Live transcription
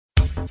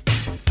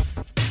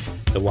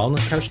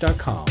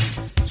TheWellnessCouch.com,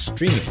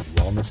 streaming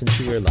wellness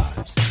into your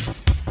lives.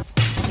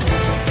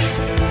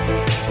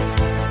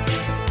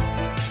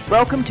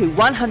 Welcome to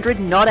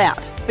 100 Not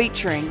Out,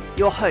 featuring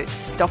your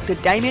hosts Dr.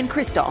 Damien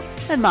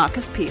Christoph and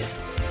Marcus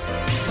Pearce.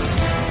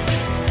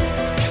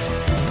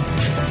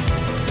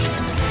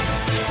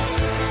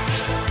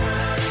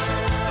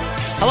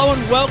 Hello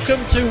and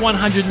welcome to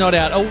 100 Not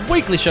Out, a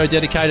weekly show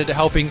dedicated to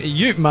helping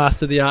you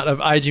master the art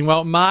of aging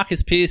well.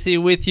 Marcus Pearce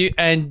here with you,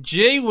 and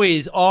gee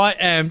whiz, I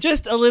am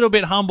just a little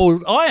bit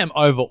humbled. I am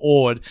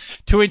overawed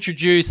to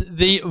introduce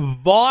the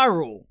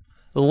viral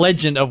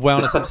legend of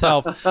wellness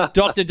himself,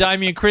 Dr.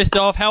 Damien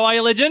Christoph. How are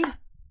you, legend?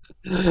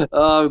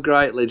 Oh,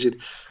 great, legend.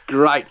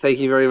 Great, thank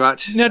you very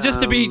much. Now, just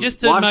to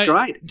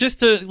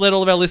let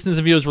all of our listeners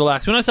and viewers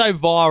relax, when I say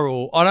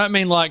viral, I don't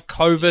mean like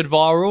COVID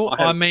viral.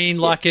 I mean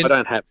like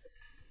an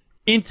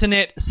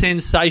internet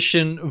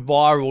sensation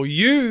viral.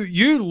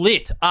 You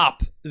lit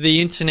up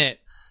the internet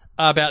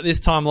about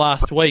this time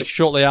last week,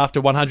 shortly after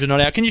 100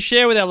 Not Out. Can you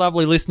share with our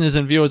lovely listeners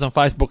and viewers on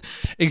Facebook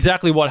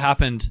exactly what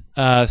happened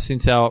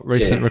since our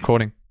recent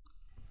recording?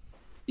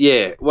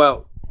 Yeah,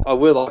 well,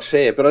 I'll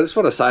share, but I just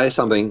want to say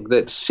something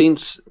that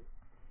since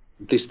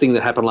this thing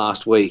that happened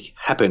last week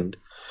happened,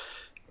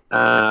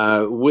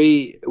 I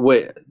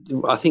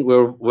think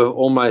we've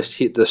almost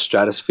hit the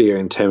stratosphere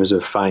in terms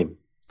of fame,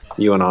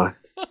 you and I.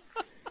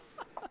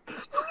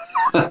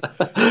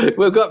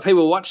 We've got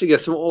people watching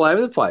us from all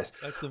over the place,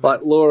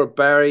 like Laura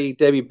Barry,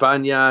 Debbie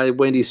Bunyard,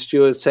 Wendy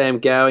Stewart, Sam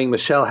Gowing,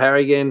 Michelle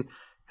Harrigan,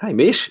 hey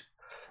Mish,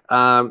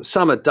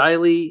 Summer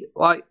Daly,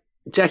 like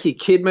Jackie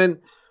Kidman,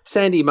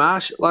 Sandy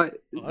Marsh, like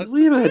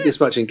we haven't had this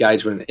much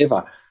engagement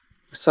ever.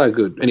 So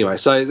good. Anyway,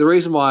 so the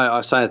reason why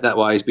I say it that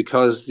way is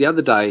because the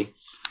other day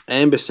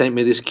Amber sent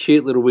me this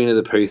cute little Winnie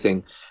the Pooh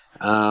thing,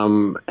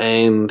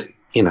 and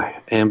you know,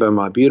 Amber,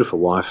 my beautiful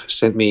wife,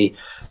 sent me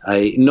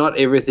a "Not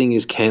Everything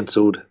Is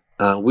Cancelled"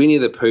 Winnie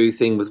the Pooh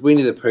thing with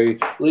Winnie the Pooh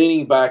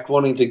leaning back,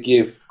 wanting to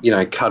give,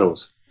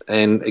 cuddles.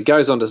 And it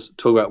goes on to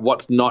talk about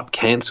what's not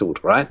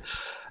cancelled, right?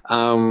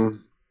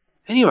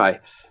 Anyway,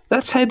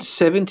 that's had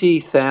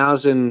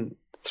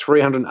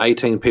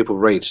 70,318 people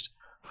reached,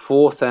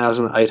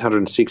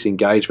 4,806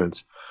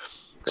 engagements,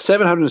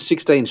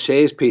 716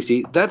 shares,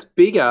 PC. That's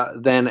bigger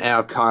than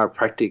our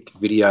chiropractic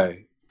video,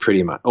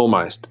 pretty much,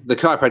 almost. The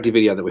chiropractic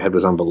video that we had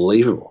was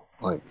unbelievable.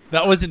 But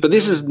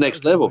this is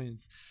next level.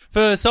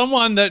 For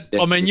someone that,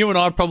 I mean, you and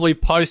I probably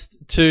post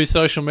to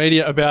social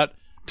media about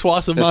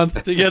twice a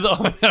month together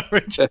on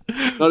average.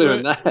 Not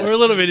even that. We're a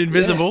little bit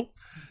invisible. Yeah.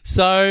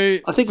 So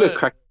I think we've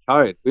cracked the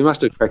code. We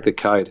must have cracked the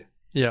code.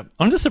 Yeah.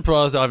 I'm just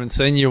surprised I haven't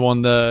seen you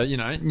on the,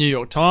 New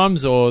York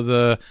Times or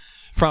the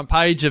front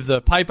page of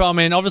the paper. I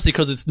mean, obviously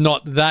because it's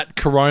not that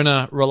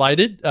corona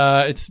related.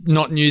 It's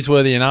not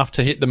newsworthy enough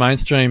to hit the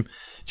mainstream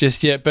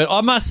just yet. But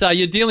I must say,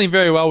 you're dealing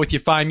very well with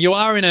your fame. You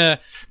are in a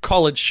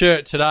collared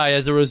shirt today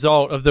as a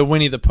result of the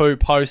Winnie the Pooh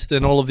post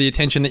and all of the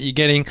attention that you're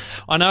getting.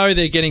 I know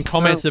they're getting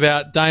comments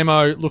about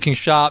Damo looking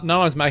sharp. No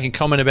one's making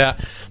comment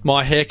about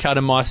my haircut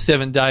and my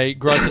 7-day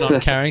growth that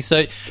I'm carrying.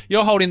 So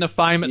you're holding the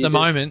fame at the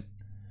moment.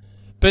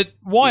 But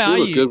why are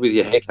you? Look good with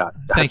your haircut,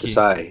 I have to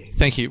say.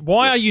 Thank you.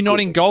 Why are you not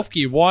in golf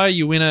gear? Why are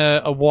you in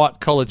a white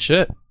collared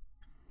shirt?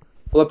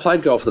 Well, I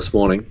played golf this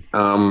morning,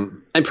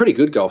 and pretty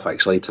good golf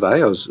actually today.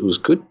 It was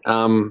good.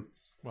 Well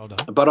done.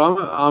 But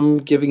I'm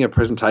giving a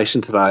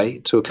presentation today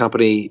to a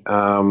company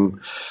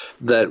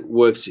that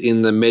works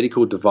in the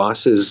medical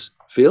devices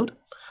field,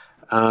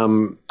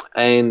 and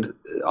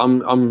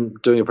I'm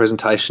doing a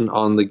presentation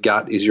on the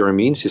gut is your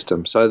immune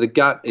system. So the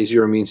gut is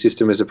your immune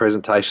system is a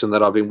presentation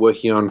that I've been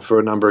working on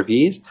for a number of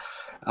years,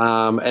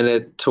 and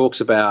it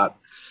talks about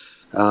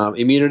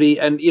immunity,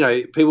 and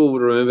people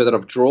would remember that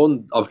I've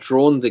drawn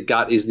the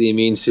gut is the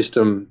immune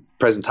system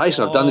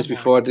presentation. I've done this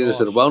before. I did this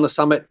at a wellness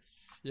summit,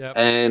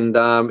 and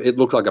it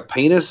looked like a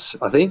penis,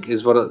 I think,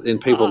 is what and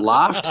people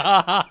laughed.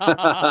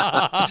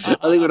 I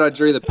think when I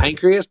drew the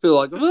pancreas, people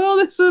were like, "Oh,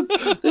 it's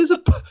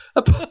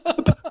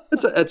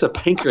a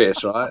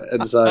pancreas, right?"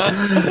 And so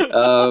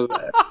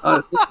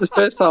it's the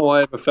first time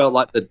I ever felt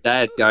like the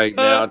dad going,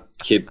 "Now,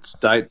 kids,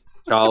 don't."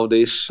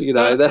 Childish,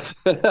 that's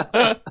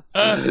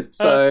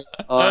so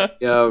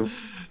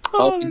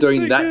I'll be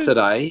doing that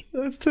today.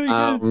 That's too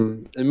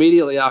good.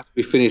 Immediately after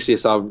we finish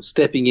this, I'm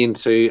stepping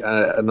into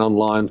an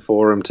online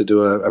forum to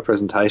do a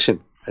presentation,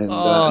 and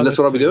that's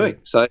what I'll be doing.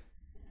 So,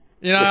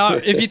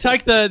 if you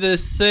take the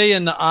C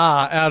and the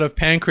R out of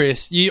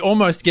pancreas, you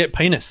almost get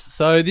penis.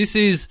 So this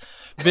is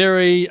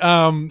very.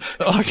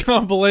 I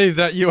can't believe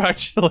that you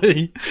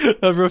actually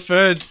have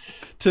referred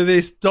to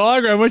this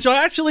diagram, which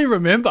I actually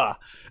remember.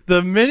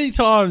 The many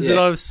times that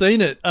I've seen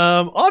it,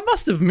 I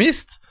must have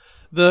missed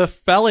the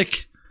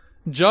phallic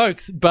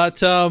jokes,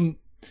 but I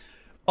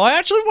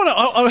actually want to.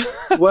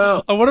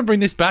 I want to bring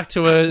this back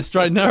to a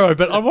straight and narrow,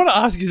 but I want to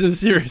ask you some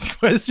serious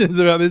questions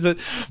about this. But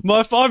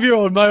my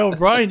 5-year-old male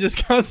brain just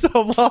can't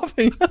stop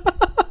laughing.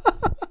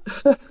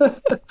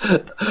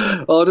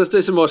 I'll just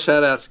do some more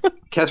shout outs.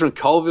 Catherine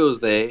Colville's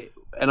there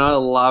And I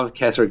love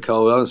Catherine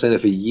Cole. I haven't seen her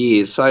for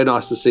years. So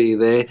nice to see you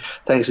there.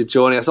 Thanks for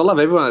joining us. I love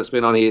everyone that's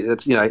been on here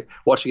that's,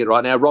 watching it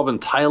right now. Robin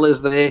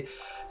Taylor's there.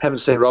 Haven't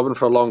seen Robin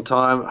for a long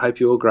time. Hope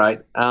you're all great.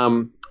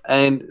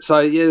 And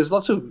so, there's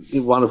lots of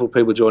wonderful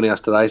people joining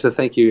us today. So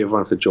thank you,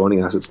 everyone, for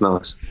joining us. It's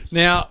nice.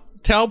 Now,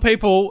 tell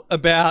people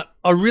about,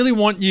 I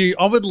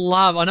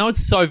know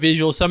it's so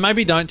visual, so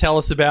maybe don't tell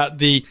us about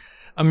the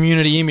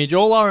immunity image.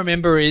 All I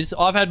remember is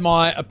I've had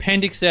my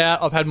appendix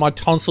out, I've had my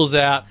tonsils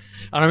out,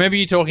 and I remember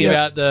you talking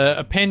about the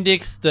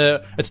appendix,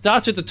 it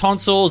starts with the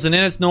tonsils, and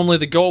then it's normally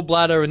the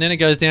gallbladder, and then it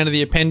goes down to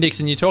the appendix,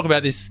 and you talk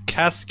about this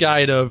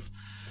cascade of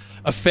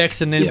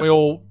effects, and then we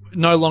all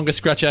no longer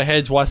scratch our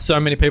heads why so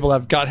many people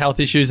have gut health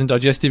issues and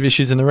digestive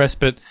issues and the rest.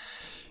 But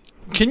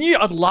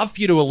I'd love for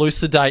you to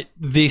elucidate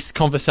this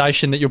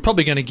conversation that you're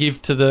probably going to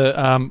give to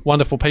the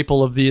wonderful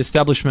people of the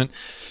establishment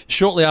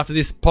shortly after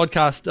this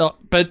podcast.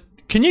 But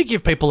can you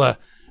give people a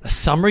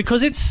summary?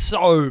 Because it's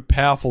so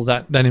powerful,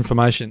 that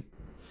information.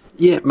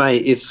 Yeah,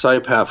 mate, it's so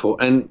powerful.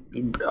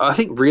 And I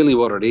think really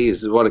what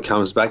it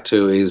comes back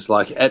to is,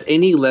 like, at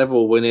any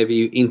level, whenever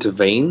you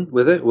intervene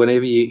with it,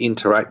 whenever you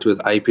interact with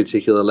a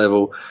particular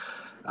level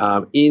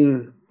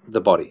in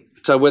the body.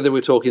 So whether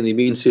we're talking the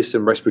immune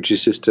system, respiratory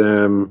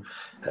system,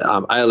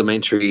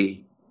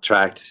 alimentary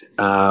tract,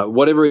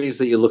 whatever it is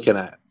that you're looking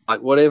at,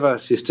 like whatever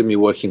system you're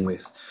working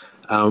with,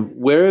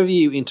 wherever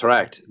you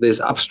interact, there's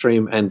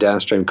upstream and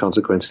downstream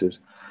consequences.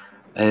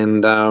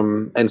 And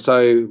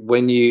so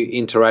when you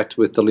interact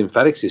with the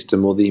lymphatic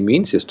system or the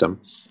immune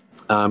system,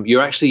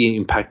 you're actually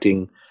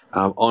impacting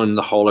on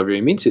the whole of your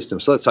immune system.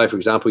 So let's say, for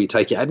example, you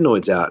take your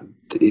adenoids out.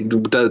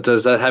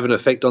 Does that have an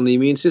effect on the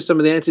immune system?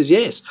 And the answer is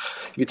yes.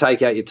 If you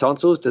take out your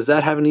tonsils, does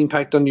that have an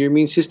impact on your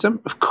immune system?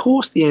 Of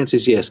course the answer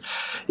is yes.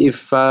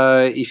 If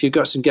you've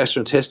got some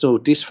gastrointestinal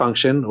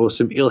dysfunction or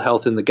some ill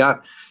health in the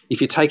gut, if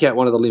you take out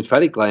one of the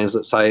lymphatic glands,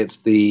 let's say it's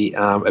the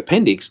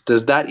appendix,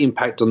 does that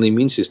impact on the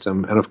immune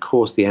system? And of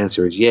course the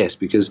answer is yes,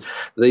 because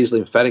these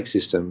lymphatic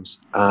systems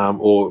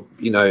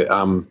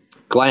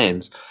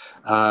glands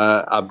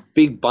are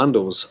big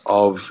bundles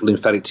of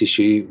lymphatic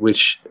tissue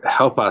which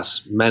help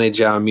us manage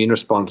our immune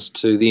response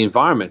to the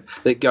environment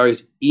that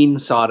goes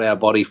inside our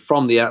body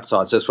from the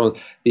outside. So it's from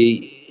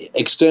the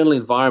external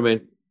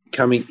environment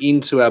coming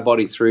into our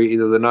body through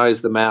either the nose,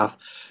 the mouth,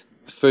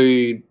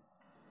 food,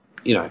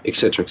 et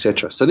cetera, et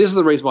cetera. So this is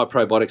the reason why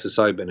probiotics are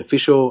so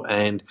beneficial.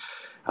 And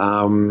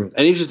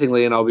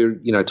interestingly, and I'll be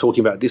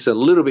talking about this a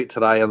little bit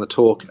today on the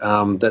talk,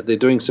 that they're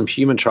doing some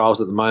human trials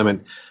at the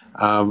moment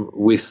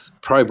with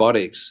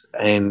probiotics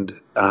and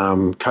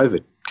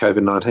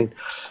COVID-19,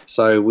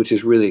 so which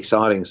is really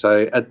exciting.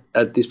 So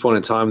at this point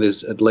in time,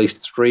 there's at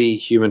least 3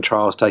 human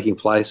trials taking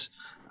place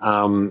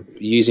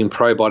using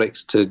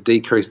probiotics to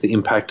decrease the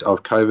impact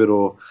of COVID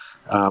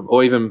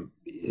or even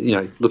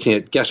looking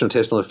at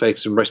gastrointestinal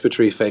effects and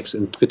respiratory effects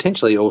and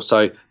potentially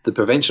also the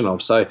prevention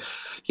of. So,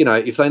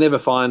 if they never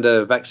find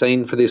a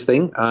vaccine for this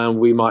thing,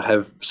 we might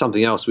have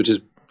something else, which is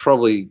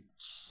probably,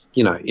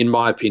 in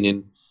my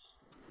opinion,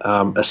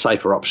 a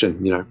safer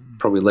option,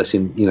 probably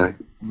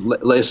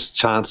less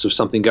chance of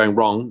something going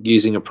wrong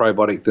using a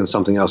probiotic than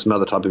something else,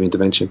 another type of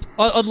intervention.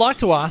 I'd like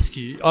to ask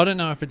you, I don't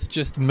know if it's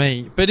just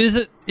me, but is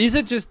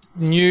it just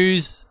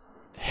news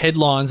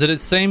headlines that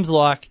it seems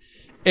like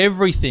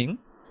everything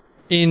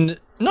in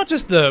not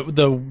just the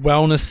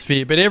wellness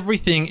sphere, but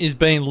everything is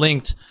being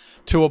linked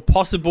to a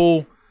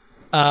possible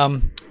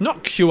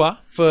not cure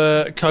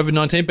for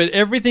COVID-19, but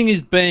everything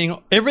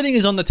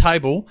is on the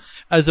table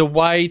as a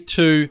way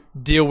to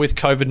deal with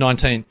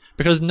COVID-19,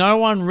 because no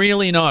one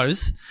really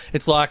knows.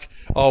 It's like,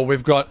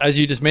 we've got, as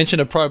you just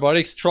mentioned, a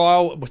probiotics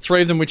trial,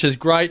 3 of them, which is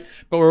great,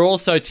 but we're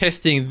also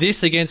testing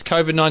this against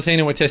COVID-19,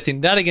 and we're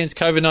testing that against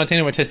COVID-19,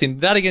 and we're testing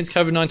that against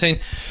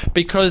COVID-19,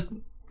 because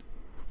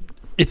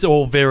it's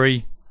all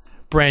very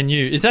brand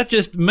new. Is that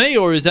just me,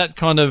 or is that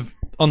kind of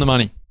on the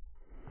money?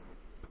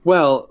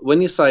 Well,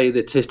 when you say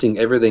they're testing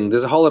everything,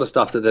 there's a whole lot of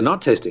stuff that they're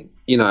not testing,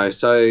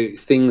 so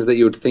things that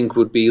you would think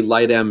would be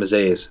lay down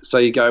misères. So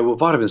you go, well,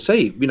 vitamin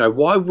C,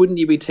 why wouldn't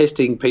you be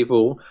testing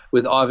people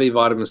with IV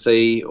vitamin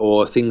C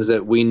or things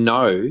that we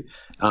know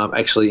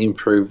actually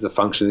improve the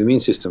function of the immune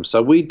system?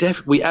 So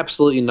we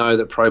absolutely know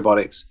that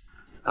probiotics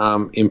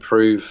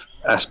improve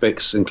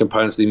aspects and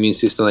components of the immune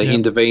system. They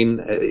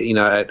intervene,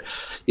 at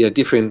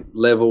different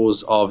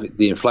levels of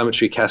the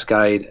inflammatory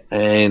cascade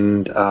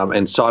and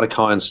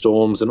cytokine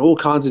storms and all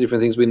kinds of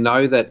different things. We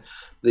know that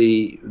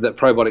that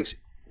probiotics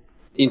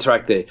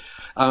interact there.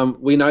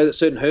 We know that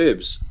certain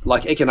herbs,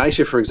 like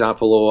echinacea, for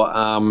example, or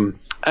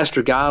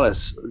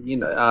astragalus,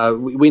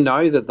 we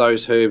know that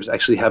those herbs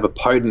actually have a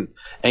potent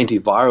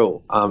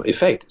antiviral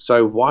effect.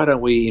 So why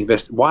aren't we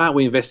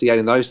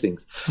investigating those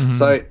things? Mm-hmm.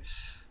 So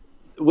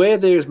where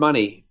there's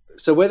money,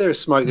 so where there's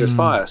smoke, there's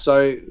fire.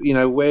 So,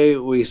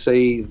 where we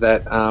see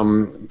that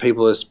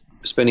people are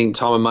spending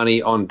time and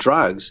money on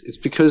drugs, it's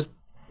because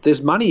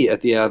there's money at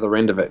the other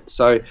end of it.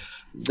 So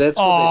that's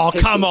what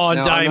they're come on,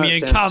 now,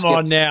 Damien, come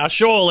on now.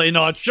 Surely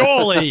not,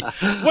 surely.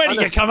 Where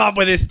do you come up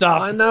with this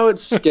stuff? I know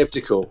it's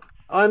skeptical.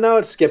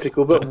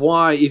 But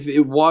why?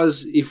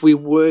 If we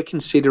were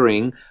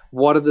considering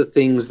what are the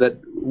things that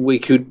we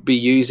could be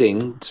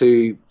using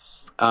to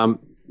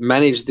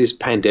manage this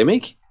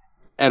pandemic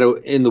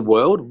in the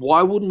world?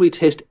 Why wouldn't we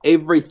test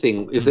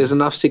everything? If there's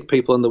enough sick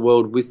people in the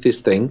world with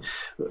this thing,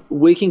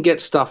 we can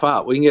get stuff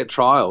up. We can get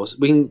trials.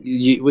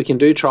 We can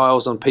do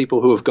trials on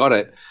people who have got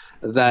it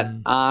that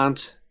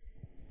aren't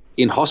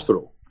in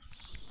hospital.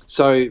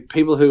 So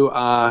people who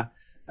are,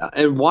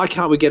 and why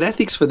can't we get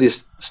ethics for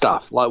this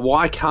stuff? Like,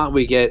 why can't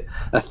we get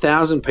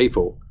 1,000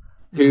 people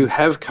who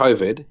have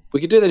COVID?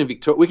 We could do that in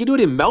Victoria. We could do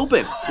it in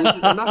Melbourne. There's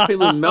enough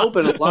people in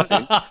Melbourne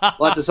alone,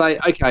 like to say,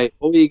 okay,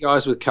 all you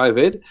guys with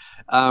COVID,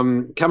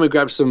 come and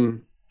grab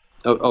some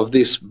of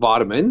this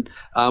vitamin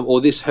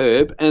or this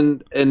herb,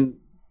 and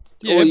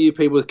all you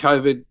people with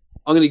COVID,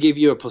 I'm going to give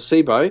you a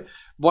placebo.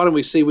 Why don't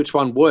we see which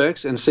one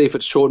works and see if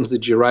it shortens the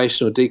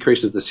duration or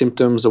decreases the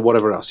symptoms or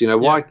whatever else?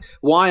 Why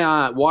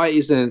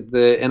isn't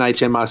the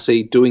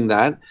NHMRC doing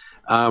that?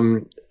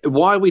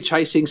 Why are we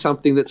chasing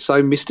something that's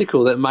so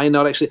mystical that may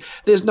not actually?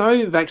 There's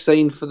no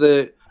vaccine for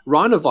the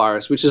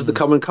rhinovirus, which is the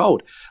common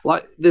cold.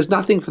 Like, there's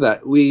nothing for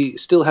that. We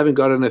still haven't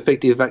got an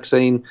effective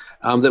vaccine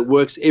that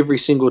works every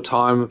single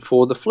time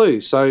for the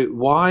flu. So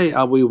why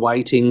are we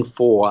waiting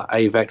for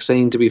a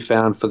vaccine to be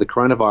found for the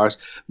coronavirus?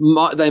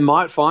 They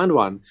might find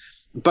one,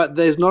 but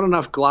there's not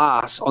enough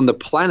glass on the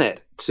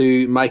planet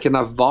to make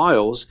enough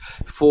vials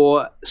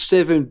for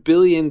 7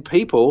 billion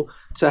people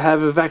to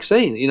have a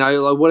vaccine.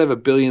 Like whatever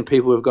billion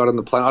people we've got on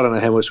the planet. I don't know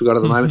how much we've got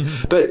at the moment,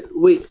 but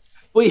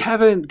we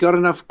haven't got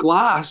enough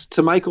glass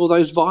to make all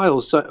those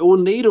vials, or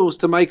needles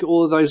to make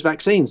all of those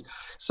vaccines.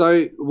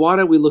 So why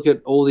don't we look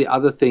at all the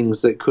other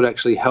things that could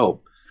actually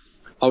help?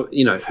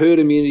 Herd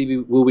immunity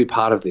will be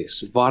part of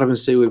this. Vitamin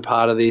C will be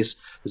part of this.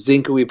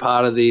 Zinc will be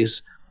part of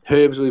this.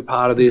 Herbs will be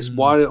part of this.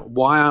 Why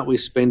aren't we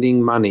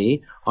spending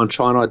money on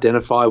trying to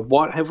identify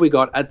what have we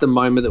got at the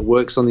moment that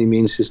works on the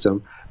immune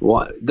system?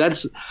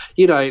 That's,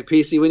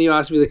 PC, when you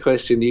ask me the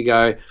question, you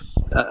go,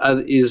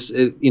 is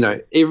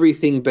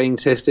everything being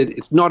tested?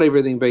 It's not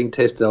everything being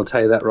tested. I'll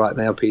tell you that right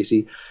now,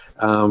 PC.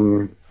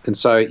 And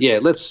so,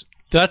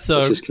 That's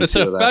a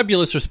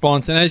fabulous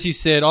response. And as you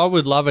said, I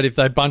would love it if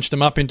they bunched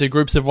them up into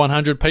groups of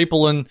 100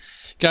 people and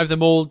gave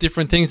them all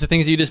different things, the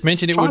things you just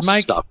mentioned. It would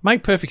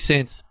make perfect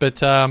sense.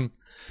 But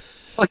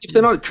like if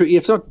they're not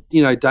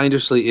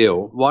dangerously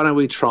ill, why don't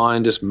we try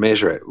and just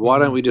measure it? Why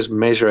don't we just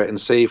measure it and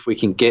see if we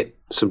can get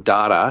some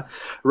data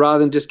rather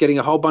than just getting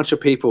a whole bunch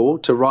of people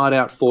to ride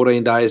out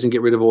 14 days and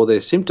get rid of all their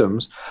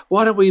symptoms?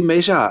 Why don't we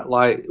measure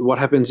like what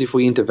happens if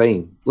we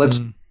intervene?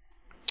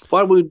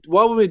 Why would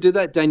we do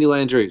that, Daniel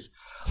Andrews?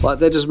 Like,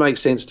 that just makes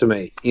sense to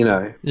me,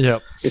 Yeah.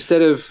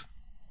 Instead of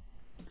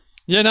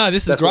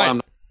this is great.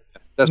 Why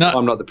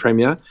I'm not the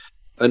Premier,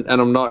 and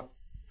I'm not,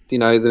 the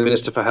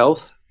Minister for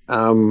Health.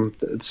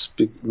 It's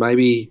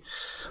maybe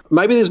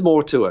there's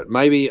more to it.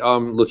 Maybe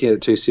I'm looking at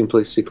it too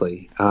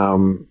simplistically.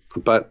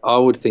 But I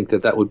would think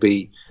that would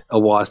be a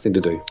wise thing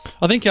to do.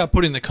 I think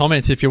put in the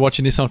comments if you're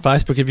watching this on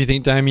Facebook if you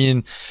think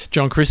Damien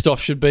John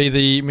Christoph should be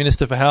the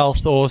Minister for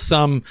Health or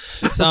some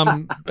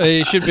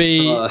should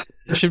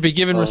be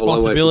given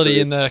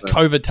responsibility in the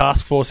COVID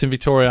task force in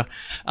Victoria.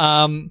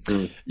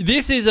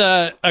 This is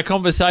a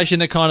conversation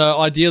that kind of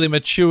ideally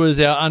matures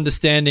our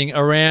understanding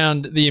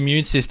around the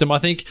immune system. I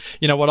think,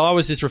 what I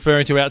was just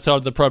referring to outside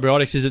of the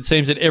probiotics is it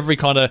seems that every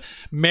kind of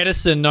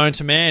medicine known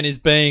to man is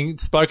being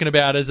spoken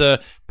about as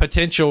a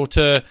potential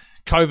to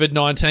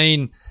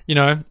COVID-19,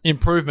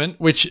 improvement,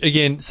 which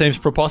again seems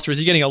preposterous.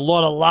 You're getting a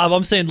lot of love.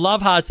 I'm seeing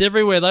love hearts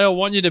everywhere. They all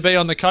want you to be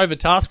on the COVID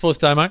task force,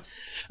 Damo.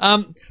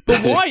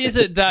 But why is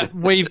it that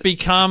we've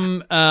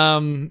become,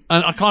 and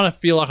I kind of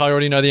feel like I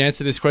already know the answer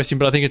to this question,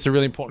 but I think it's a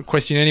really important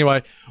question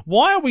anyway.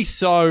 Why are we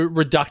so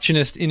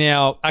reductionist in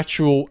our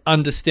actual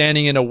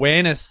understanding and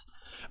awareness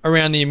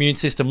around the immune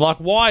system? Like,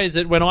 why is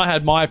it when I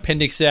had my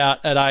appendix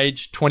out at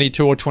age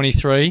 22 or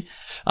 23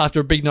 after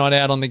a big night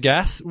out on the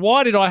gas,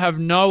 why did I have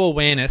no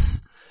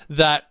awareness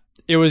that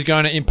it was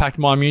going to impact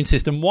my immune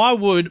system? Why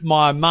would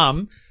my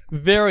mum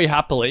very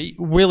happily,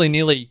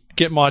 willy-nilly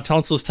get my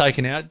tonsils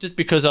taken out just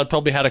because I'd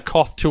probably had a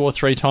cough 2 or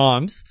 3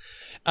 times?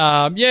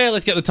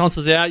 Let's get the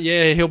tonsils out.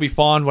 Yeah, he'll be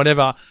fine,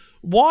 whatever.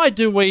 Why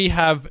do we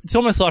have, it's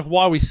almost like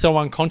why are we so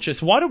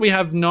unconscious? Why do we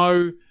have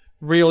no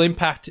real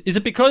impact? Is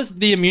it because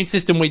the immune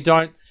system, we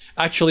don't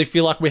actually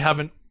feel like we have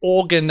an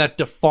organ that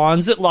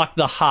defines it, like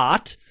the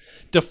heart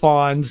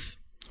defines,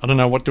 I don't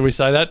know, what do we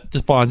say that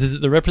defines? Is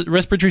it the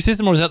respiratory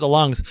system or is that the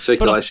lungs?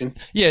 Circulation.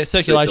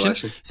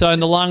 Circulation. So,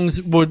 and the lungs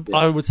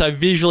I would say,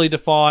 visually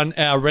define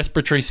our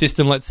respiratory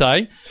system, let's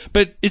say.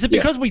 But is it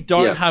because we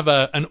don't have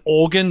an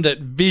organ that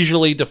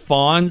visually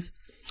defines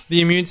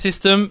the immune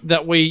system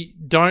that we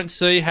don't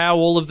see how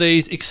all of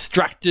these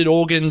extracted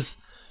organs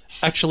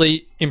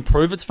actually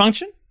improve its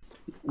function?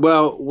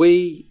 Well,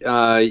 we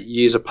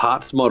use a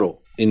parts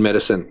model in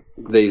medicine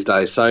these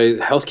days. So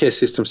healthcare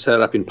system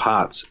set up in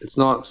parts. It's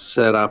not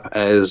set up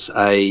as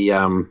a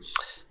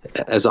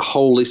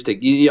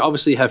holistic. You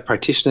obviously have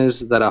practitioners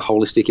that are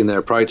holistic in their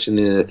approach and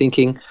in their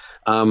thinking.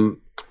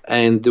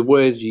 And the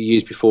word you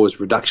used before was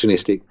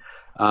reductionistic.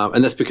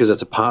 And that's because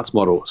it's a parts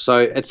model. So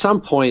at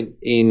some point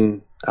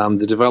in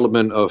the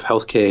development of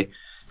healthcare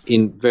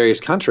in various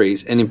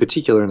countries, and in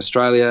particular in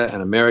Australia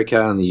and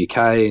America and the UK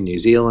and New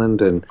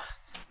Zealand and,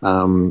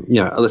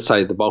 let's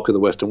say the bulk of the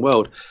Western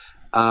world,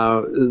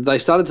 they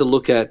started to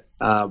look at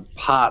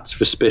parts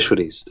for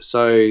specialties.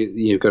 So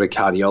you've got a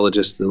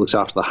cardiologist that looks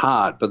after the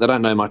heart, but they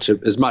don't know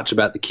as much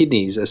about the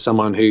kidneys as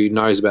someone who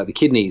knows about the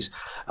kidneys,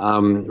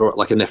 or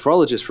like a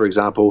nephrologist, for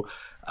example,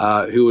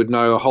 who would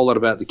know a whole lot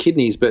about the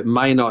kidneys but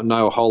may not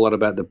know a whole lot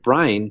about the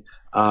brain,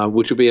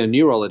 which would be a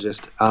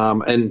neurologist.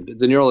 And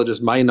the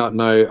neurologist may not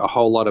know a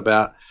whole lot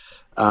about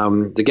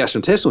the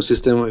gastrointestinal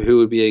system, who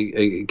would be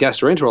a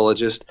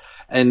gastroenterologist,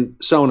 and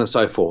so on and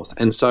so forth.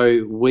 And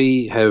so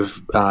we have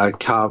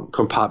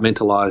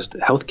compartmentalized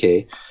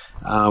healthcare.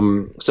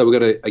 So we've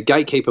got a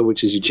gatekeeper,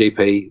 which is your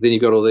GP. Then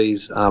you've got all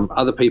these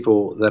other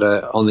people that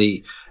are on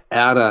the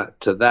outer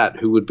to that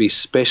who would be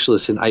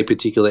specialists in a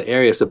particular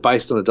area. So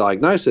based on a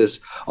diagnosis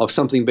of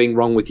something being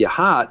wrong with your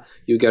heart,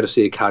 you go to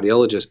see a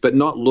cardiologist, but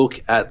not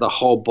look at the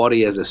whole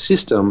body as a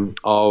system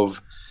of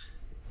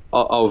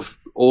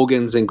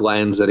organs and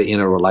glands that are in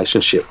a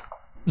relationship.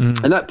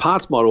 And that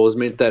parts model has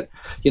meant that,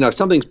 if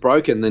something's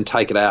broken, then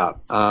take it out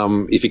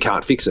if you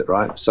can't fix it,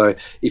 right? So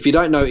if you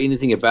don't know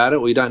anything about it,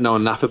 or you don't know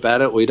enough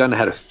about it, or you don't know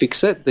how to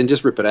fix it, then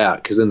just rip it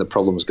out, because then the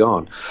problem's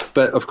gone.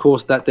 But, of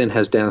course, that then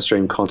has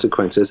downstream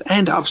consequences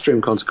and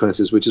upstream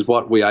consequences, which is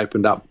what we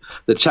opened up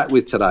the chat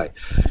with today.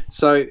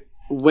 So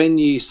when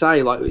you say,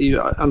 I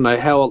don't know,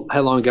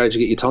 how long ago did you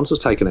get your tonsils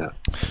taken out?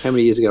 How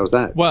many years ago was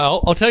that?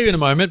 Well, I'll tell you in a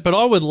moment, but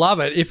I would love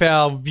it if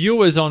our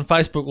viewers on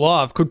Facebook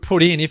Live could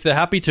put in, if they're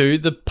happy to,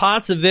 the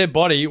parts of their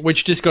body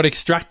which just got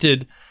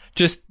extracted,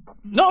 just,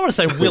 not want to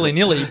say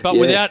willy-nilly, but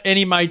without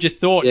any major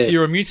thought to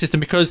your immune system,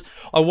 because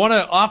I want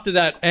to,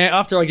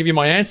 after I give you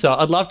my answer,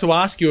 I'd love to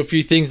ask you a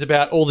few things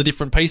about all the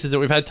different pieces that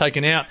we've had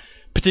taken out,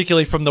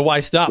 particularly from the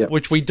waist up,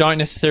 which we don't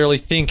necessarily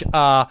think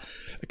are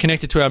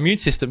connected to our immune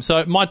system.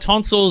 So my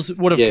tonsils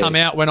would have come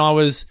out when I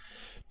was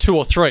 2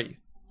 or 3.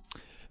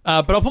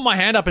 But I'll put my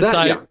hand up and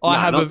say I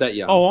have not that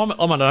young. I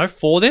don't know,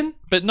 4 then,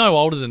 but no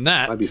older than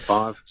that. Maybe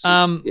 5. 6.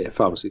 5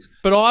 or 6.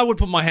 But I would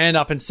put my hand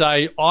up and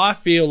say I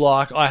feel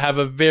like I have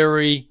a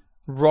very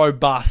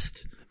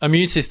robust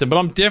immune system. But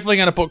I'm definitely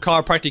going to put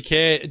chiropractic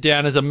care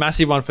down as a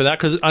massive one for that,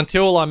 because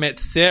until I met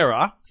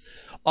Sarah,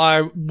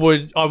 I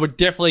would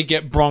definitely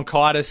get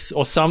bronchitis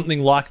or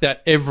something like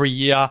that every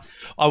year.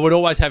 I would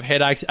always have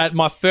headaches. At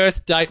my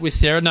first date with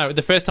Sarah,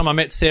 the first time I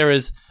met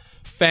Sarah's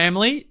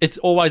family, it's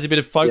always a bit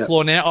of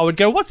folklore now. I would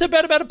go, what's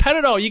that about a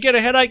Panadol? You get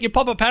a headache, you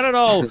pop a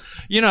Panadol,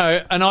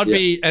 and I'd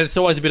be, and it's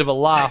always a bit of a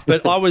laugh,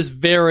 but I was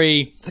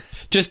very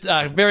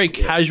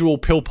casual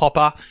pill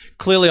popper.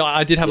 Clearly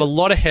I did have a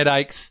lot of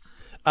headaches.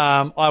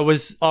 I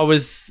was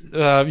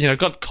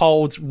got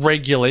colds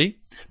regularly,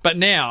 but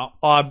now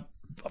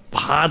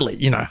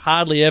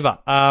hardly ever.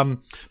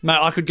 Mate,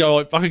 I could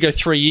go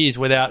 3 years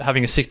without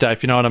having a sick day,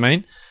 if you know what I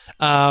mean.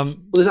 Well,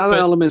 there's other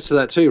elements to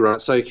that too,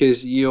 right? So,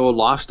 because your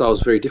lifestyle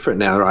is very different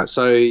now, right?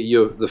 So,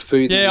 the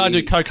food. Yeah, I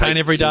do cocaine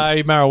every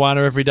day,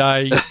 marijuana every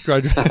day.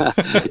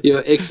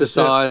 Your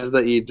exercise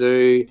that you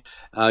do,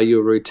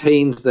 your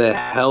routines, they're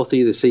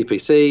healthy, the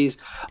CPCs.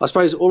 I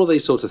suppose all of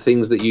these sorts of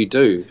things that you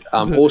do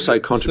also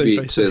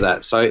contribute to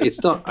that. So,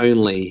 it's not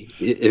only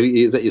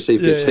is that your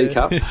CPC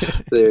cup.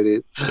 There it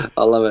is.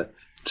 I love it.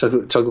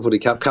 Chocolate footy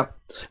cup.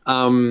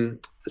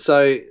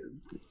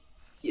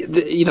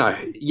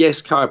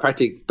 Yes,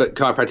 chiropractic, but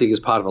chiropractic is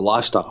part of a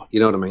lifestyle.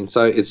 You know what I mean?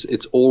 So it's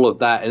all of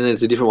that, and then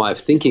it's a different way of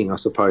thinking, I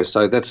suppose.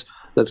 So that's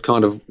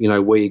kind of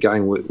where you're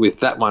going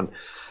with that one.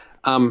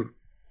 I've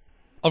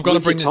got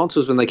to bring your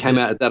tonsils when they came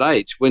out at that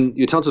age. When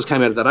your tonsils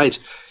came out at that age,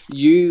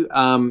 your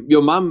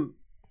mum,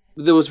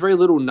 there was very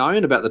little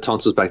known about the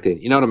tonsils back then.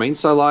 You know what I mean?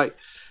 So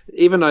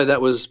even though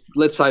that was,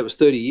 let's say it was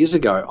 30 years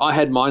ago, I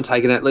had mine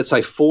taken out, let's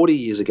say 40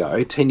 years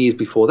ago, 10 years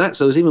before that.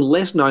 So it was even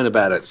less known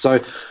about it. So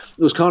it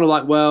was kind of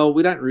like, well,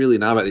 we don't really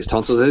know about these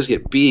tonsils. They just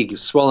get big,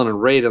 swollen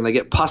and red, and they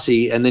get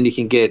pussy, and then you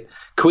can get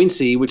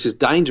quinsy, which is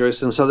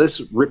dangerous. And so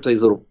let's rip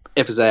these little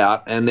effers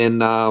out and then,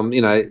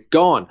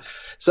 gone.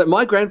 So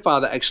my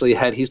grandfather actually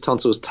had his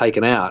tonsils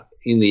taken out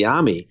in the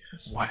army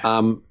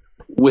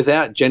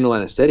without general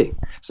anesthetic.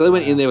 So they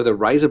went in there with a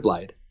razor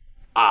blade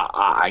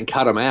and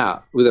cut him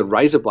out with a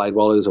razor blade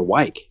while he was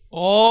awake.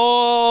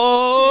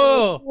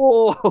 Oh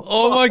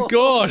my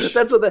gosh.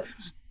 That's what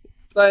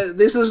So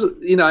this is,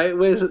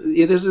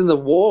 this is in the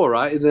war,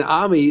 right? In the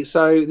army.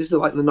 So this is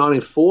like the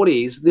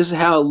 1940s. This is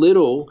how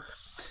little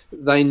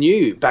they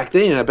knew back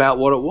then about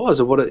what it was,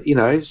 or what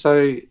it,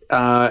 So,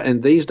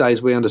 and these days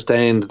we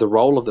understand the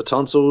role of the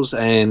tonsils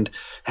and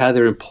how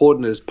they're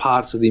important as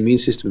parts of the immune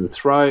system in the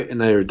throat, and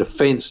they're a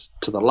defense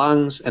to the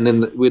lungs. And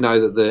then we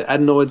know that the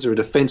adenoids are a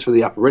defense for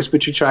the upper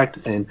respiratory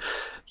tract, and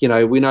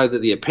we know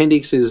that the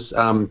appendix is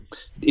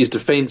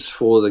defense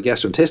for the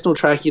gastrointestinal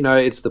tract.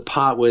 It's the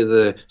part where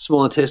the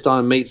small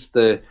intestine meets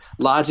the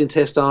large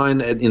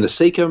intestine in the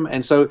cecum.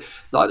 And so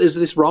there's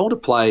this role to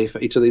play for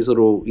each of these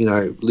little,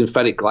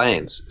 lymphatic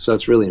glands. So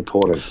it's really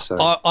important. So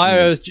I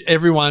urge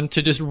everyone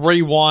to just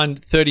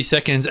rewind 30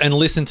 seconds and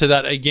listen to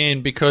that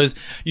again, because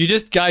you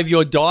just gave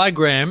your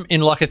diagram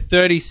in like a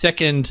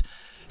 30-second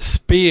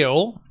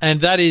spiel,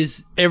 and that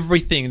is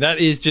everything. That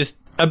is just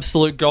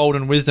absolute gold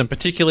and wisdom,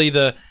 particularly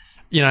the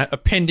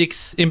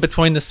appendix in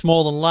between the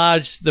small and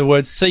large. The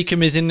word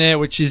cecum is in there,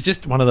 which is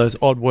just one of those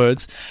odd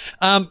words.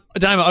 Damon,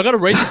 I've got to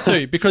read this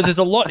to you because there's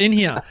a lot in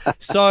here.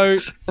 So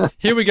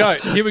here we go.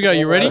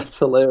 You ready? That's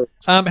hilarious.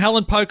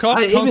 Helen Pocock,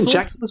 hey, tonsils. Even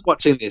Jackson's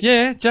watching this.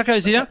 Yeah,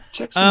 Jacko's here.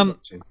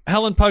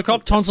 Helen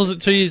Pocock, tonsils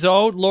at 2 years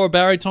old. Laura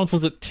Barry,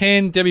 tonsils at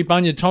 10. Debbie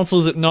Bunyard,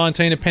 tonsils at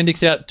 19.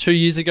 Appendix out 2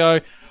 years ago.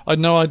 I had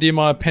no idea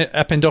my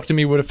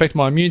appendectomy would affect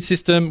my immune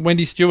system.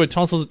 Wendy Stewart,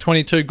 tonsils at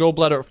 22,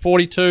 gallbladder at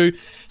 42.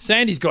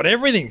 Sandy's got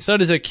everything. So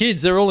does her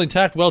kids. They're all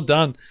intact. Well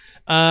done.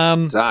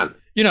 Done.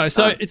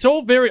 It's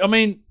all very,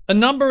 a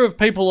number of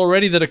people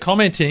already that are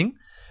commenting.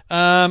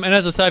 And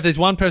as I say, if there's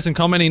one person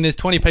commenting, there's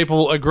 20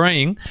 people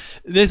agreeing.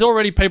 There's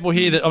already people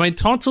here that,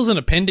 tonsils and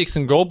appendix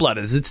and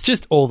gallbladders, it's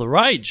just all the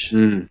rage.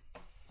 I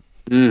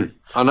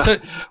know.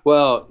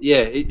 Well,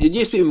 yeah, it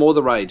used to be more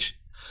the rage.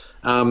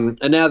 And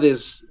now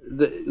there's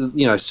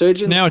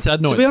surgeons. Now it's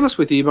adenoids. To be honest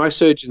with you, most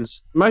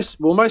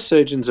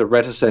surgeons are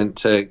reticent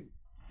to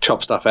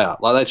chop stuff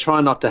out. Like, they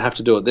try not to have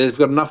to do it. They've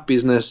got enough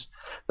business;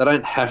 they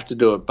don't have to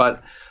do it.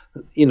 But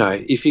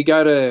if you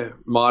go to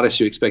Midas,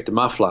 you expect a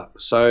muffler.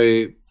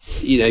 So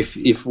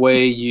if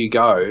where you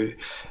go,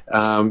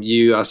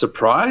 you are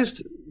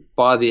surprised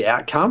by the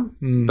outcome,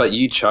 but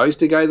you chose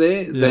to go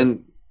there,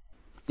 then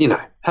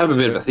have a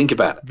bit of a think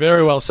about it.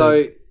 Very well said.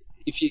 So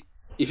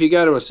if you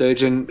go to a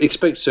surgeon,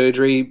 expect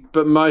surgery,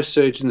 but most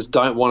surgeons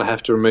don't want to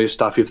have to remove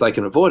stuff if they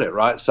can avoid it,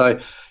 right? So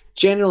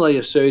generally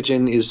a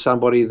surgeon is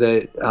somebody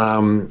that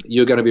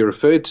you're going to be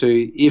referred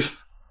to if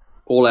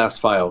all else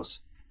fails.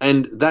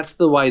 And that's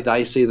the way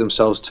they see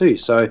themselves too.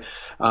 So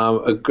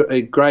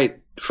a great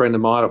friend of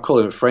mine, I'll call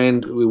him a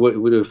friend,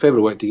 we do a fair bit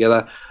of work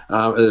together,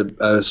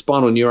 a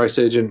spinal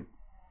neurosurgeon,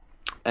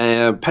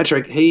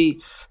 Patrick,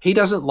 he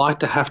doesn't like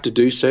to have to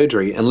do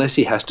surgery unless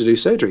he has to do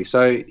surgery.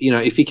 So,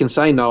 if he can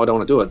say, no, I don't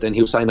want to do it, then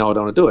he'll say, no, I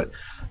don't want to do it.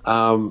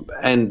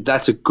 And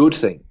that's a good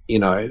thing,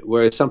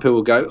 whereas some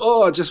people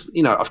go,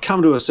 I've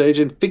come to a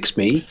surgeon, fix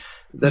me.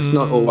 That's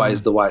not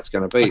always the way it's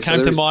going to be. I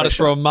came to Midas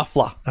for a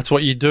muffler. That's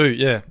what you do,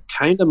 yeah.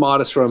 Came to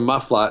Midas for a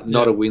muffler,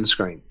 not a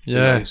windscreen.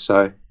 Yeah.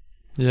 So...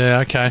 Yeah,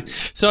 okay.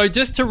 So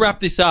just to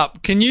wrap this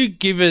up, can you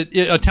give it,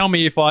 tell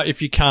me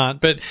if you can't,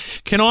 but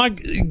can I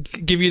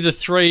give you the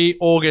 3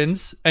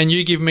 organs and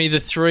you give me the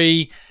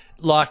 3,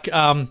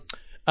 the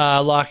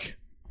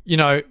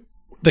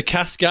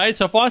cascade?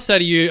 So if I say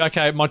to you,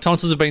 okay, my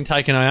tonsils have been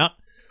taken out,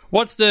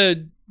 what's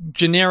the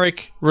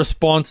generic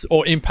response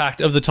or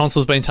impact of the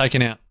tonsils being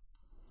taken out?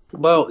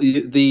 Well,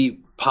 the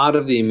part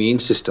of the immune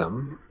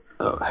system...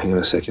 Oh, hang on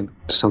a second.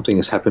 Something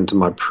has happened to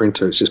my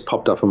printer. It's just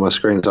popped up on my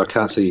screen, so I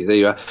can't see you. There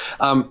you are.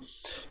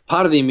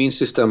 Part of the immune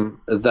system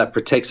that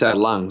protects our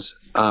lungs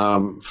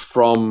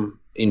from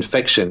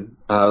infection,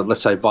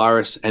 let's say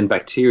virus and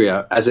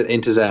bacteria, as it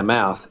enters our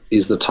mouth,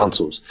 is the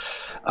tonsils.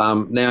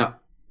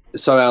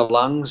 So our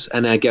lungs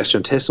and our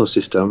gastrointestinal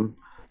system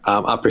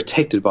are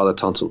protected by the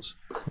tonsils.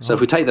 So if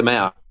we take them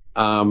out,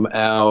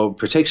 our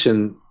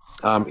protection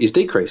is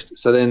decreased.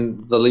 So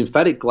then the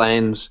lymphatic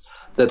glands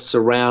that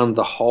surround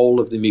the whole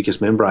of the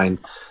mucous membrane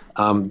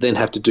then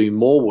have to do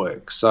more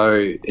work. So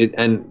you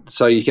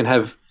can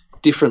have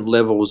different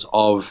levels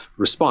of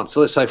response. So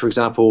let's say, for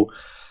example,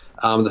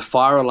 the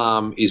fire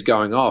alarm is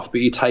going off,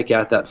 but you take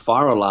out that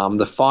fire alarm,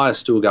 the fire's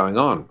still going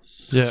on.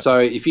 Yeah. So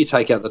if you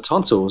take out the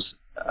tonsils,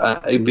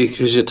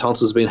 because your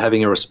tonsils have been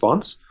having a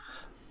response,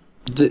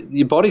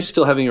 your body's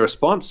still having a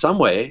response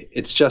somewhere.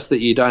 It's just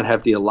that you don't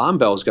have the alarm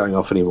bells going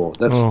off anymore.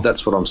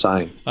 That's what I'm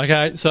saying.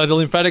 Okay, so the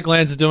lymphatic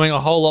glands are doing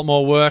a whole lot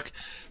more work,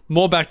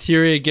 more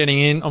bacteria getting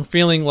in. I'm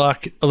feeling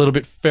like a little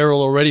bit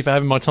feral already for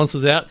having my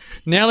tonsils out.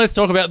 Now let's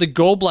talk about the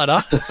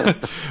gallbladder.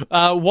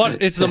 What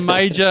is the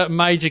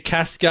major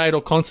cascade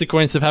or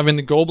consequence of having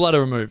the gallbladder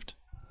removed?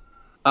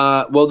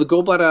 Well, the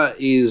gallbladder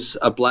is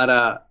a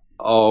bladder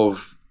of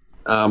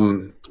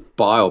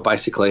bile,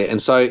 basically,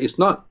 and so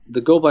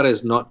the gallbladder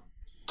is not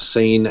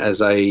seen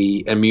as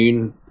a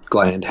immune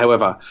gland.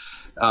 However,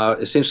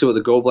 essentially what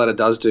the gallbladder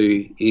does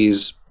do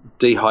is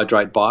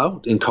dehydrate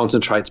bile and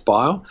concentrates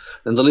bile,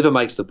 and the liver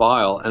makes the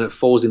bile and it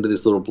falls into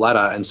this little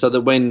bladder, and so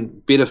that when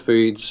bitter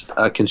foods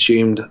are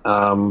consumed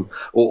or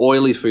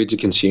oily foods are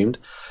consumed,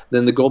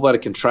 then the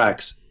gallbladder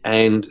contracts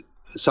and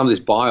some of this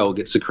bile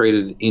gets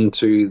secreted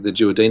into the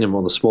duodenum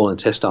or the small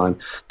intestine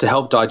to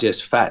help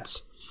digest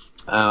fats.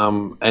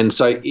 And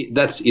so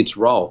that's its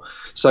role.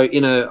 So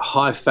in a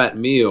high-fat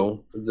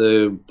meal,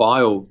 the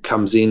bile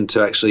comes in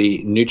to actually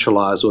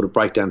neutralize or to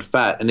break down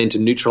fat and then to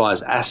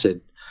neutralize acid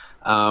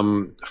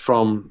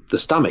from the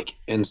stomach.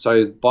 And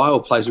so bile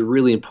plays a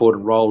really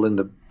important role in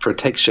the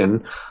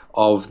protection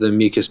of the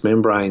mucous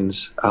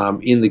membranes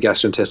in the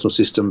gastrointestinal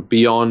system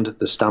beyond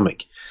the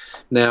stomach.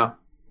 Now,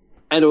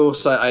 and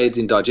also aids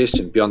in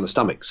digestion beyond the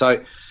stomach.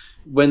 So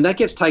when that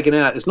gets taken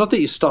out, it's not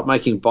that you stop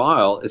making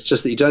bile, it's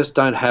just that you just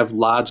don't have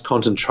large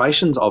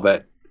concentrations of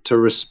it to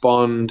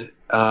respond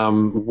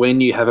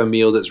when you have a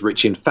meal that's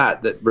rich in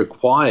fat that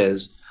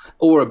requires,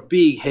 or a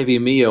big heavy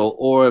meal,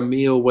 or a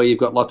meal where you've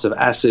got lots of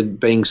acid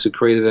being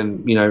secreted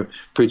and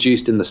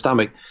produced in the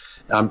stomach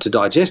to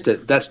digest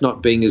it. That's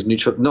not being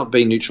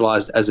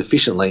neutralized as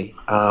efficiently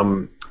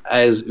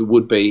as it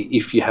would be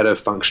if you had a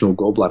functional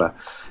gallbladder.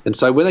 And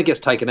so when it gets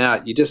taken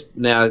out, you just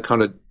now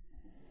kind of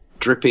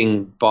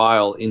dripping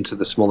bile into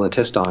the small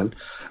intestine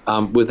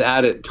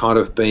without it kind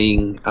of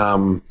being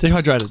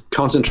dehydrated,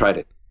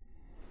 concentrated.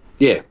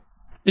 Yeah.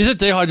 Is it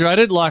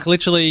dehydrated? Like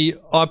literally,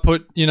 I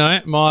put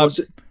my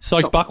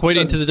soaked buckwheat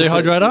into the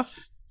dehydrator.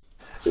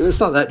 It's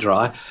not that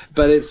dry,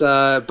 but it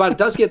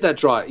does get that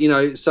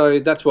dry. So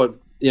that's what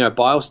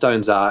bile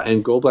stones are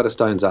and gallbladder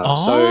stones are.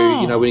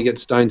 Oh. So when you get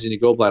stones in your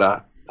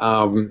gallbladder,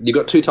 you've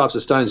got two types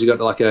of stones. You've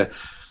got like a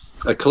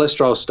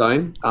cholesterol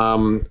stone,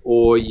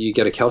 or you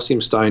get a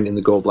calcium stone in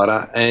the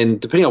gallbladder, and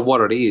depending on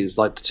what it is,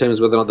 like determines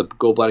whether or not the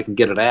gallbladder can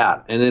get it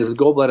out. And then if the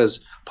gallbladder's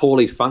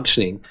poorly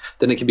functioning,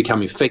 then it can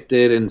become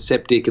infected and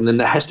septic, and then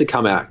that has to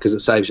come out because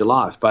it saves your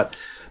life. But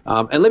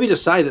and let me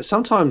just say that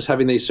sometimes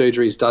having these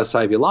surgeries does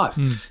save your life,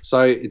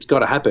 so it's got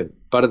to happen.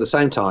 But at the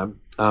same time,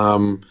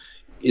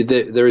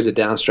 there is a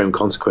downstream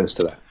consequence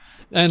to that.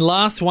 And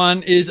last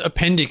one is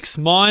appendix.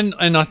 Mine,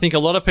 and I think a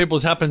lot of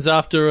people's happens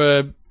after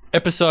a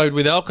episode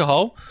with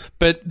alcohol,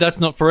 but that's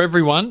not for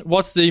everyone.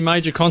 What's the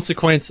major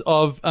consequence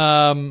of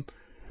the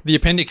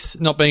appendix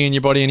not being in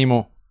your body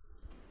anymore?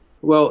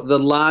 Well, the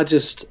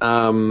largest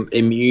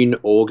immune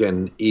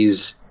organ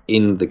is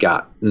in the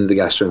gut, in the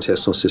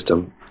gastrointestinal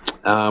system.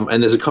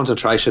 And there's a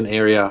concentration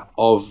area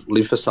of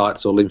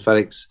lymphocytes or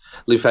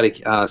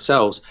lymphatic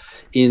cells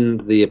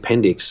in the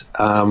appendix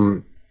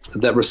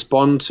that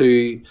respond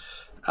to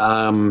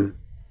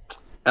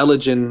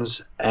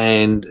allergens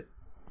and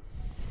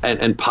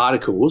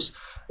particles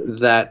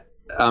that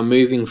are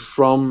moving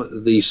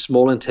from the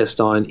small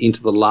intestine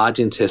into the large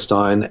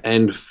intestine,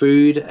 and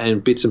food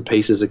and bits and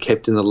pieces are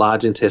kept in the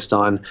large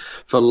intestine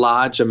for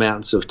large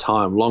amounts of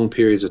time, long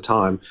periods of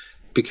time,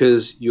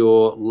 because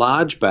your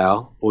large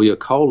bowel or your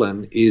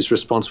colon is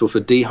responsible for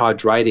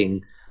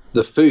dehydrating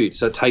the food.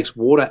 So it takes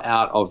water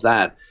out of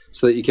that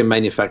so that you can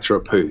manufacture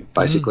a poo,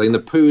 basically. And the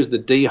poo is the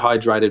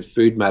dehydrated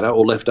food matter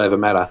or leftover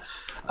matter.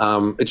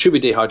 It should be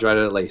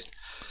dehydrated at least.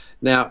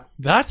 Now,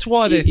 that's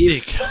why they're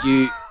thick.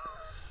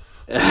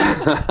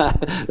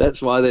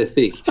 That's why they're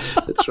thick.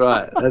 That's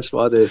right. That's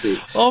why they're thick.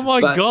 Oh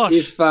my gosh!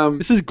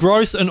 This is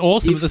gross and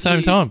awesome at the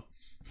same time.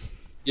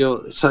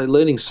 You're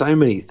learning so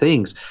many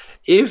things.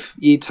 If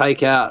you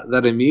take out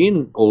that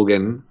immune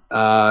organ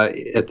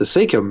at the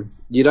cecum,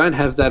 you don't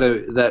have that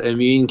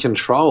immune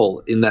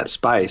control in that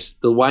space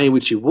the way in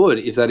which you would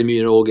if that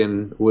immune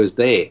organ was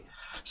there.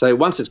 So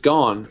once it's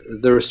gone,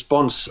 the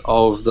response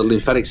of the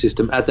lymphatic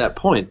system at that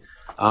point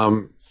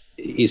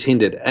is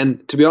hindered.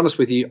 And to be honest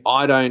with you,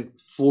 I don't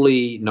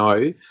fully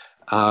know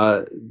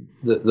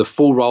the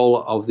full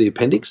role of the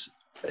appendix,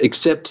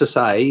 except to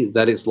say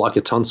that it's like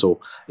a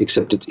tonsil,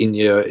 except it's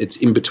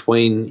in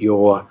between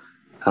your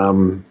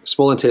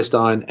small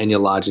intestine and your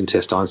large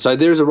intestine. So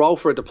there is a role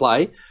for it to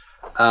play,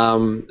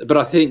 but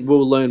I think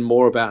we'll learn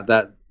more about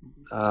that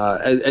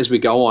as we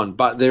go on.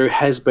 But there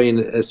has been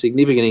a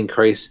significant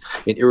increase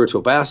in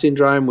irritable bowel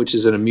syndrome, which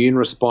is an immune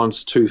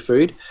response to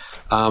food.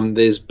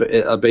 There's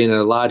been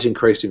a large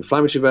increase in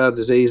inflammatory bowel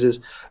diseases,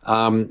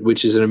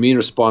 which is an immune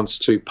response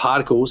to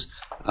particles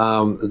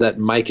that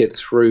make it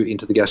through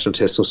into the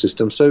gastrointestinal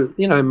system. So,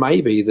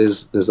 maybe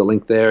there's a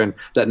link there, and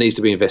that needs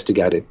to be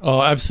investigated.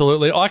 Oh,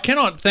 absolutely. I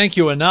cannot thank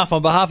you enough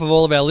on behalf of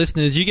all of our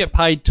listeners. You get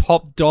paid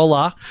top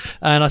dollar,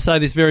 and I say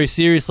this very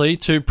seriously,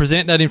 to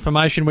present that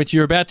information which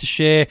you're about to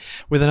share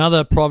with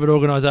another private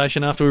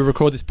organisation after we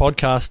record this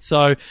podcast.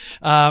 So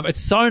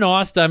it's so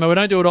nice, Damo. We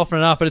don't do it often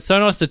enough, but it's so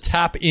nice to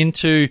tap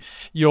into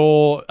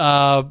your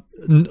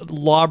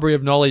library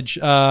of knowledge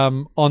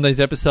on these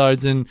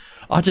episodes, and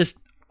I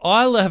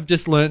have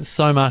just learnt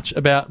so much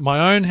about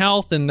my own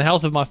health and the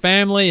health of my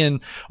family, and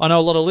I know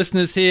a lot of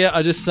listeners here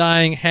are just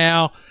saying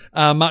how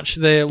much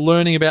they're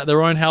learning about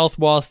their own health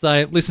whilst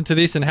they listen to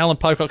this. And Helen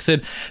Pocock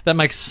said that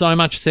makes so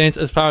much sense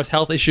as far as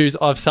health issues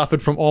I've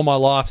suffered from all my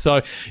life.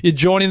 So you're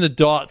joining the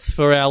dots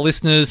for our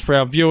listeners, for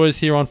our viewers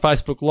here on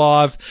Facebook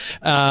Live,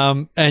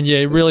 and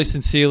yeah, really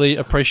sincerely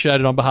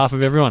appreciate it on behalf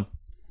of everyone.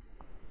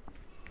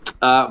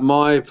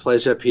 My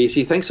pleasure,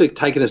 Piercy. Thanks for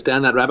taking us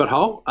down that rabbit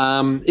hole.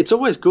 It's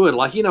always good. I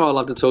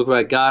love to talk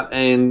about gut,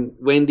 and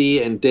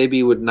Wendy and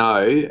Debbie would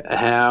know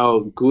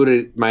how good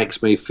it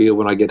makes me feel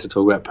when I get to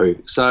talk about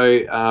poo.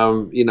 So,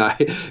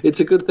 it's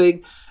a good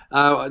thing.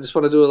 I just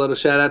want to do a little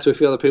shout out to a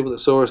few other people that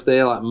saw us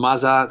there, like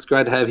Muzza. It's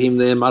great to have him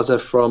there.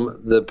 Muzza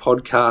from the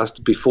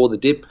podcast Before the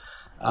Dip.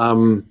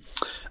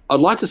 I'd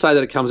like to say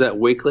that it comes out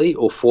weekly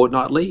or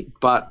fortnightly,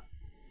 but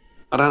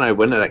I don't know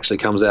when it actually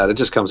comes out. It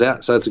just comes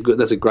out, so that's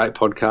a great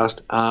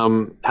podcast.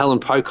 Helen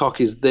Pocock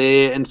is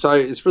there, and so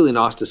it's really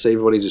nice to see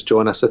everybody just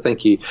join us. So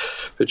thank you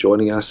for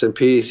joining us, and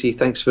Piercy,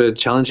 thanks for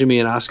challenging me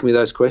and asking me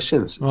those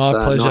questions. My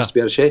pleasure. Nice to be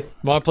able to share.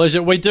 My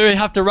pleasure. We do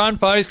have to run,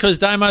 folks, because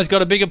Damo's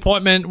got a big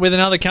appointment with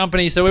another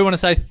company. So we want to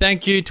say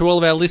thank you to all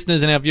of our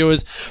listeners and our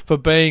viewers for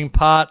being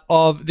part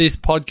of this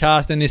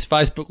podcast and this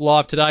Facebook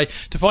Live today.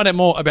 To find out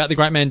more about the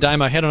great man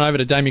Damo, head on over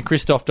to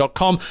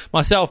DamienChristoff.com,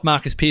 myself,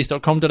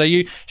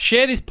 MarcusPearce.com.au.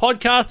 Share this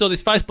podcast or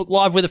this Facebook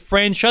Live with a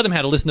friend. Show them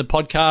how to listen to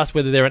podcasts,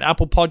 whether they're on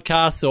Apple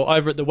Podcasts or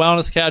over at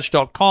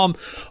thewellnesscouch.com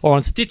or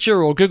on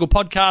Stitcher or Google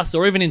Podcasts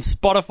or even in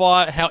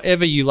Spotify,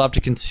 however you love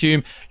to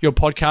consume your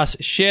podcast.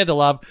 Share the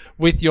love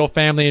with your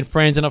family and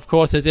friends. And of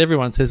course, as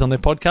everyone says on their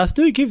podcast,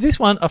 do give this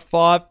one a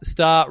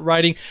 5-star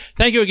rating.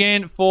 Thank you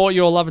again for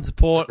your love and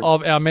support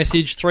of our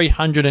message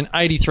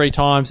 383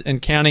 times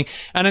and counting.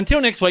 And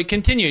until next week,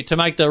 continue to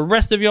make the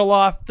rest of your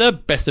life the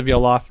best of your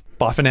life.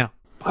 Bye for now.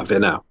 Bye for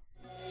now.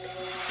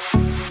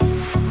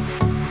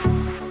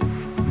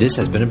 This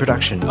has been a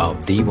production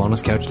of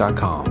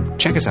TheWellnessCouch.com.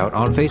 Check us out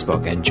on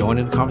Facebook and join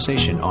in the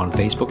conversation on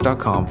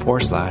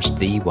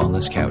Facebook.com/The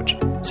Wellness Couch.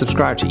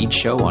 Subscribe to each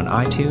show on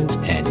iTunes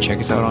and check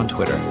us out on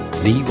Twitter.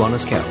 The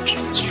Wellness Couch,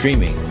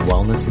 streaming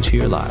wellness into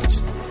your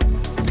lives.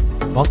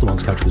 Whilst the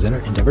Wellness Couch presenter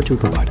endeavor to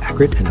provide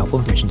accurate and helpful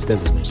information to their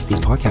listeners,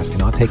 these podcasts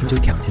cannot take into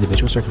account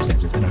individual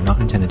circumstances and are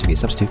not intended to be a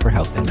substitute for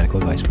health and medical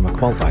advice from a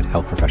qualified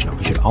health professional.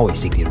 You should always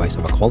seek the advice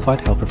of a qualified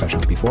health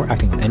professional before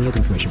acting on any of the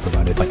information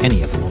provided by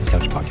any of the Wellness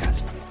Couch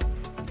podcasts.